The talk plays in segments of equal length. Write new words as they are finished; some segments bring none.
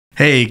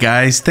Hey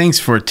guys, thanks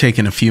for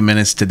taking a few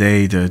minutes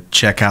today to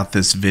check out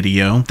this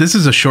video. This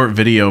is a short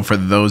video for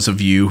those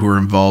of you who are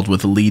involved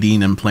with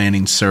leading and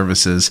planning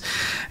services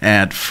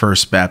at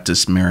First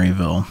Baptist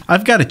Maryville.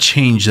 I've got a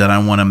change that I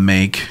want to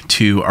make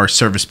to our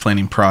service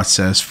planning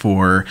process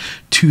for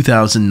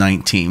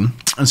 2019.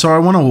 And so I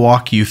want to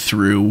walk you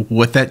through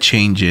what that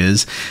change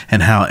is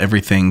and how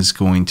everything's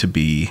going to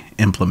be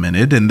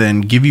implemented, and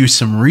then give you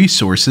some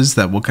resources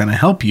that will kind of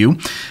help you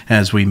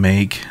as we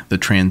make the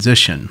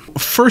transition.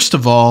 First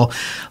of all,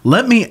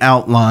 let me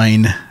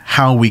outline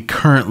how we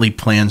currently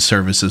plan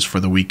services for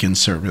the weekend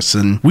service.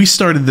 And we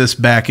started this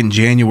back in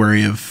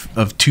January of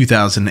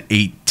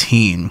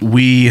 2018.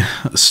 We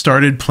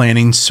started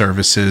planning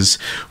services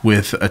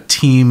with a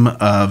team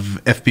of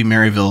FB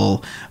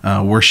Maryville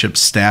worship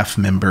staff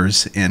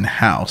members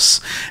in-house.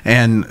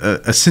 And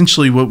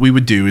essentially what we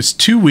would do is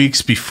 2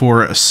 weeks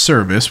before a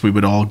service, we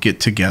would all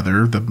get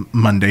together the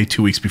Monday,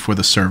 2 weeks before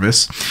the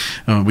service.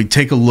 We'd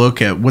take a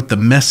look at what the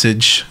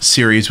message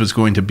series was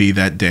going to be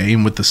that day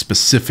and what the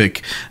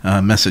specific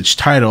message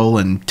title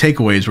and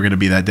takeaways were going to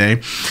be that day,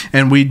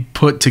 and we'd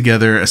put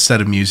together a set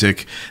of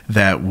music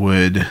that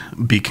would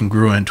be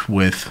congruent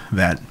with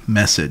that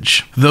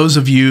message. Those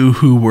of you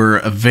who were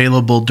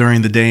available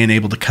during the day and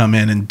able to come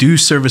in and do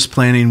service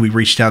planning, we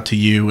reached out to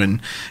you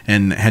and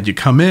had you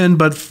come in,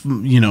 but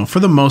for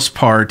the most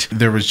part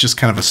there was just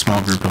kind of a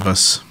small group of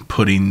us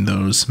putting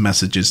those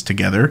messages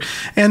together,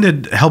 and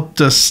it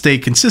helped us stay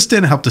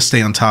consistent, helped us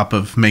stay on top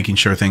of making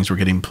sure things were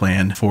getting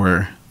planned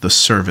for the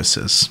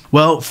services.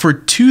 Well, for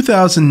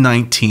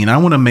 2019, I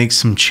want to make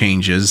some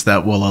changes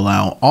that will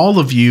allow all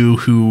of you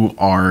who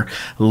are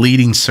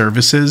leading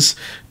services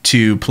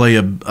to play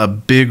a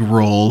big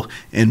role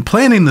in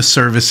planning the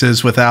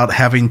services without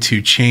having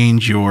to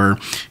change your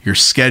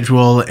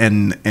schedule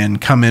and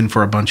come in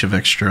for a bunch of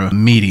extra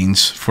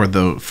meetings for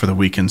the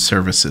weekend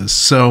services.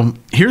 So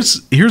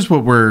here's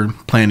what we're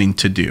planning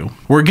to do.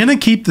 We're going to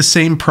keep the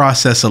same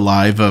process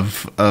alive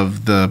of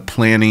the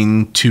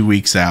planning 2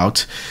 weeks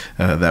out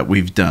that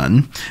we've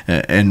done,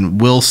 and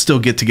we'll still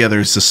get together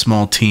as a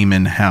small team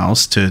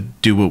in-house to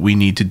do what we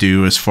need to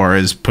do as far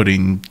as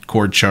putting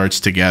chord charts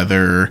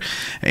together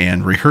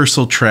and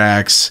rehearsal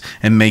tracks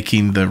and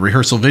making the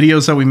rehearsal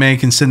videos that we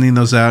make and sending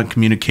those out,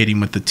 communicating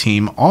with the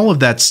team. All of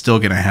that's still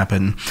going to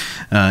happen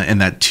in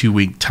that 2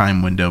 week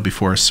time window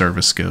before a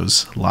service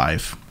goes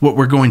live. What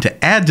we're going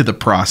to add to the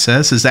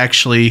process is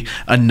actually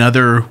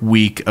another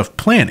week of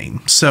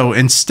planning. So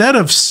instead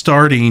of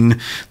starting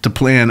to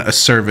plan a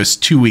service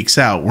 2 weeks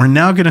out, we're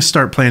now going to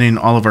start planning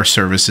all of our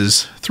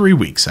services 3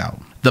 weeks out.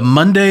 The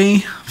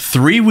Monday,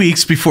 3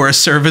 weeks before a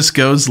service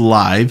goes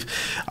live,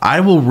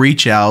 I will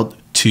reach out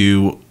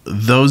to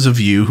those of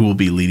you who will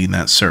be leading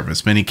that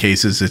service. Many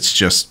cases, it's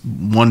just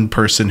one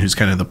person who's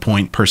kind of the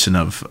point person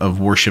of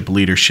worship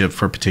leadership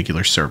for a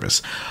particular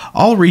service.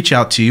 I'll reach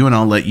out to you and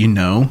I'll let you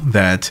know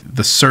that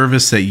the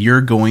service that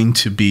you're going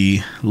to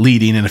be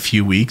leading in a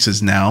few weeks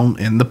is now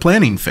in the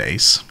planning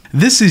phase.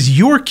 This is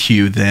your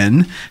cue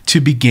then to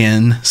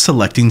begin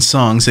selecting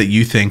songs that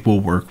you think will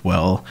work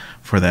well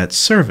for that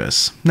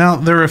service. Now,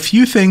 there are a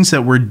few things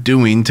that we're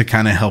doing to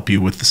kind of help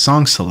you with the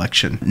song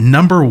selection.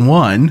 Number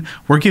one,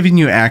 we're giving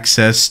you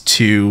access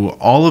to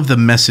all of the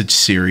message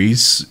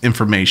series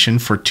information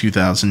for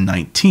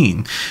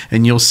 2019.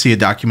 And you'll see a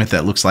document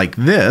that looks like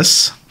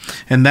this.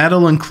 And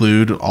that'll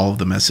include all of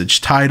the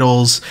message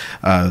titles,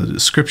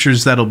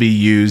 scriptures that'll be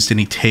used,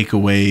 any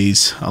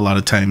takeaways. A lot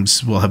of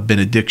times we'll have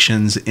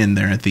benedictions in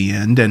there at the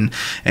end.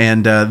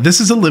 And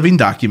this is a living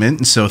document,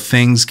 and so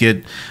things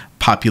get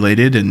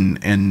populated and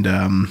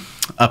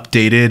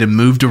updated and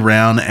moved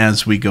around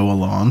as we go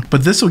along.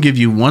 But this will give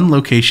you one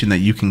location that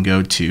you can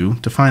go to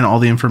find all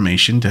the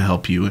information to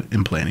help you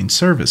in planning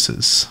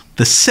services.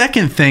 The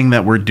second thing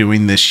that we're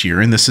doing this year,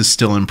 and this is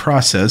still in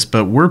process,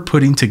 but we're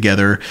putting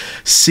together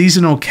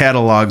seasonal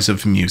catalogs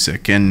of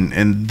music.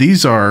 And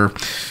these are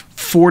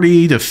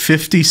 40 to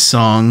 50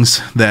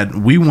 songs that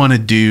we want to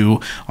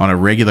do on a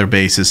regular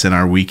basis in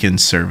our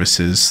weekend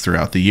services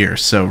throughout the year.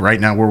 So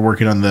right now we're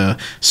working on the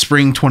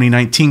spring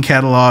 2019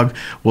 catalog.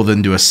 We'll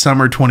then do a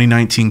summer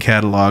 2019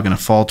 catalog and a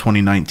fall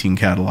 2019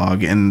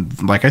 catalog.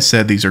 And like I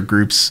said, these are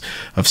groups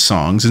of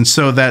songs. And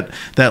so that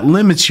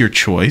limits your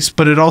choice,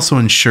 but it also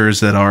ensures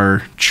that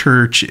our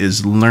church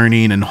is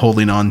learning and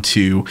holding on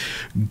to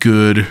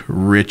good,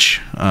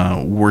 rich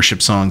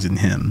worship songs and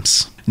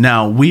hymns.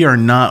 Now, we are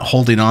not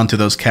holding on to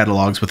those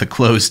catalogs with a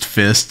closed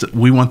fist.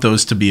 We want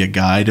those to be a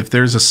guide. If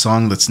there's a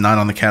song that's not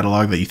on the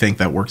catalog that you think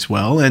that works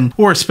well,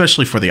 or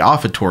especially for the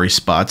offertory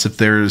spots, if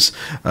there's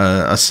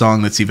a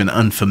song that's even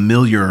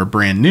unfamiliar or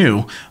brand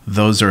new,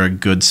 those are a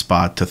good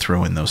spot to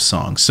throw in those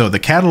songs. So the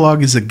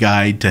catalog is a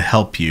guide to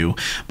help you,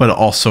 but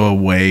also a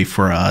way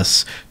for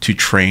us to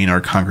train our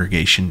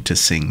congregation to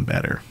sing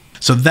better.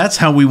 So that's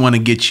how we want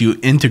to get you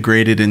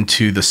integrated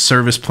into the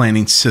service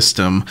planning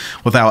system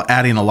without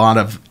adding a lot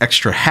of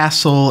extra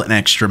hassle and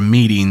extra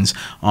meetings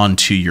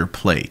onto your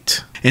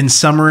plate. In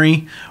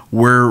summary,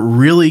 we're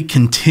really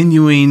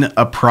continuing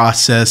a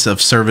process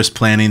of service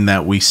planning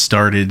that we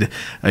started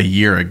a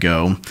year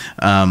ago,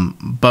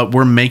 but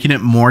we're making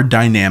it more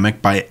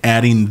dynamic by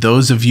adding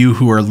those of you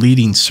who are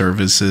leading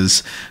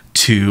services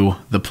to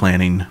the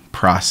planning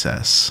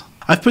process.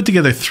 I've put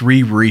together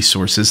 3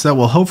 resources that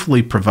will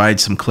hopefully provide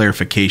some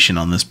clarification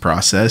on this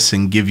process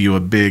and give you a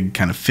big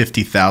kind of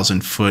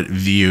 50,000 foot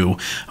view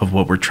of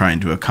what we're trying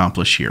to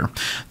accomplish here.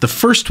 The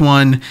first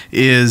one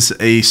is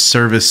a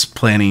service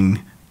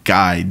planning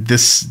guide.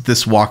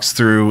 This walks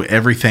through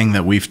everything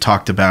that we've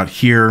talked about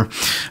here.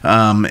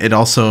 It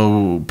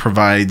also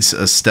provides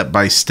a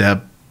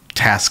step-by-step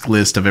task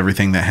list of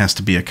everything that has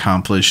to be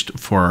accomplished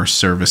for our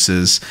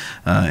services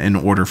in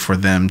order for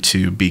them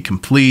to be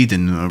complete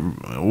and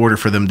in order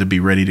for them to be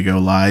ready to go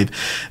live.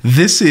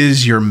 This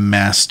is your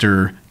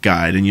master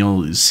guide, and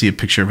you'll see a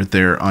picture of it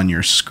there on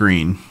your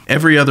screen.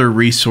 Every other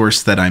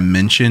resource that I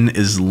mention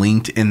is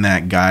linked in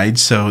that guide,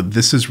 so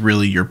this is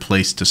really your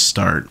place to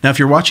start. Now, if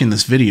you're watching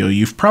this video,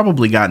 you've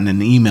probably gotten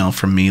an email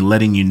from me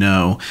letting you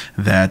know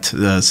that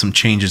some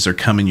changes are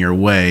coming your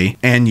way,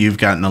 and you've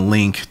gotten a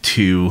link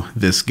to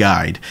this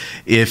guide.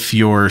 If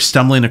you're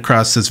stumbling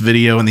across this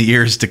video in the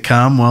years to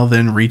come, well,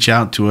 then reach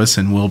out to us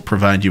and we'll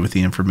provide you with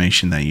the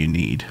information that you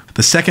need.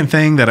 The second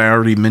thing that I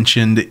already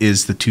mentioned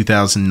is the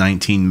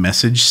 2019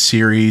 message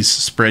series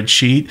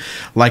spreadsheet.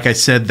 Like I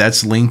said,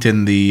 that's linked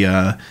in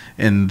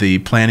the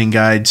planning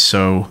guide,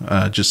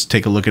 so just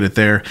take a look at it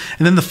there.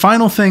 And then the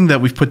final thing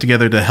that we've put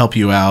together to help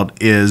you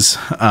out is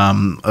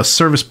a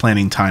service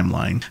planning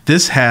timeline.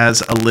 This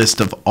has a list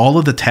of all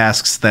of the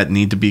tasks that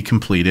need to be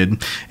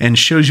completed and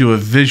shows you a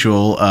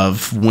visual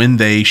of when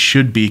they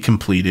should be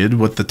completed,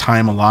 what the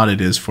time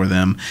allotted is for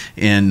them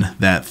in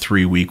that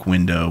 3-week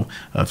window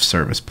of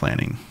service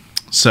planning.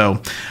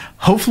 So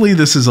hopefully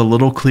this is a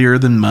little clearer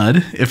than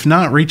mud. If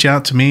not, reach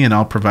out to me and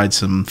I'll provide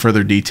some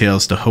further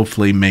details to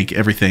hopefully make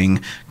everything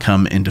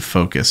come into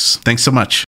focus. Thanks so much.